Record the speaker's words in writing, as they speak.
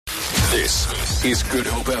This is Good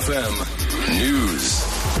Hope FM News.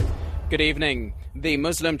 Good evening. The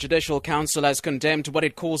Muslim Judicial Council has condemned what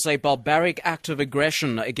it calls a barbaric act of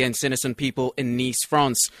aggression against innocent people in Nice,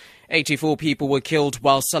 France. 84 people were killed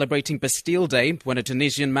while celebrating Bastille Day when a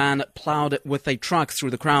Tunisian man ploughed with a truck through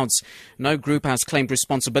the crowds. No group has claimed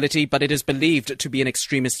responsibility, but it is believed to be an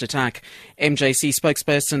extremist attack. MJC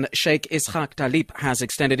spokesperson Sheikh Ishaq Talib has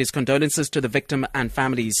extended his condolences to the victim and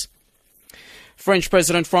families. French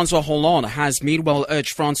President François Hollande has meanwhile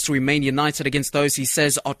urged France to remain united against those he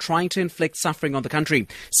says are trying to inflict suffering on the country.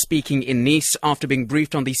 Speaking in Nice after being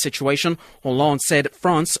briefed on the situation, Hollande said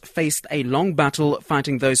France faced a long battle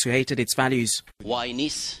fighting those who hated its values. Why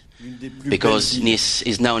Nice? Because Nice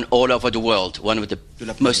is known all over the world, one of the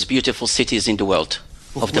most beautiful cities in the world,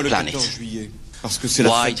 of the planet.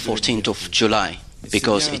 Why 14th of July?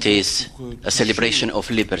 Because it is a celebration of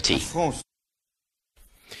liberty.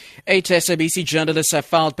 8 SABC journalists have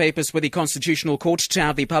filed papers with the Constitutional Court to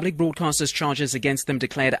have the public broadcaster's charges against them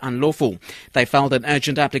declared unlawful. They filed an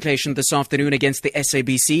urgent application this afternoon against the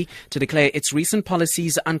SABC to declare its recent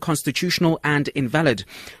policies unconstitutional and invalid.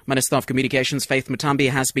 Minister of Communications Faith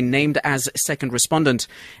Mutambi has been named as second respondent.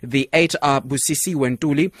 The 8 are Busisi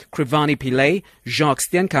Wentuli, Krivani Pillay, Jacques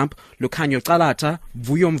Steenkamp, Lucanio Kalata,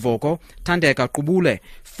 Vuyo Mvoko, Tandeka Kubule,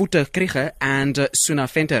 Futa Kriche and Suna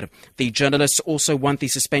Venter. The journalists also want the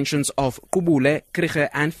suspensions of Kubule, Kriche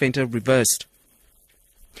and Venter reversed.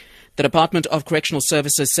 The Department of Correctional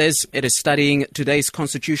Services says it is studying today's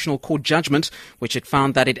Constitutional Court judgment, which it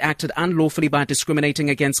found that it acted unlawfully by discriminating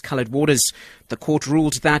against coloured warders. The court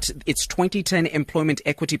ruled that its 2010 Employment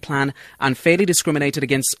Equity Plan unfairly discriminated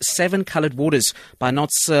against 7 coloured warders by not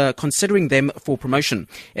considering them for promotion.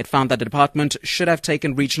 It found that the department should have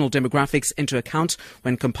taken regional demographics into account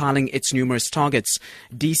when compiling its numerous targets.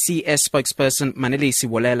 DCS spokesperson Manelisi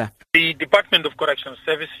Wolela. The Department of Correctional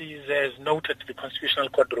Services has noted the Constitutional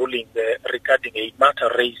Court ruling regarding a matter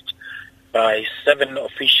raised by 7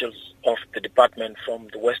 officials of the department from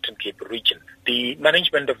the Western Cape region. The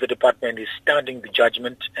management of the department is studying the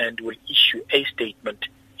judgment and will issue a statement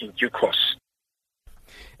in due course.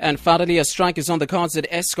 And finally, a strike is on the cards at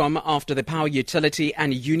Eskom after the power utility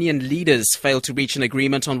and union leaders failed to reach an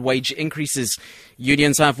agreement on wage increases.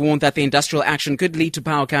 Unions have warned that the industrial action could lead to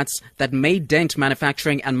power cuts that may dent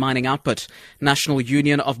manufacturing and mining output. National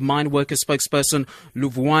Union of Mine Workers spokesperson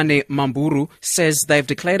Luvuane Mamburu says they've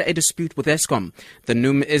declared a dispute with Eskom. The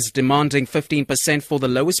NUM is demanding 15% for the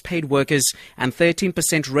lowest paid workers and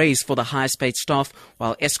 13% raise for the highest paid staff,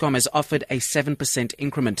 while Eskom has offered a 7%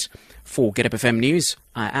 increment. For Get Up FM News,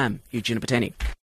 I am Eugene Pateni.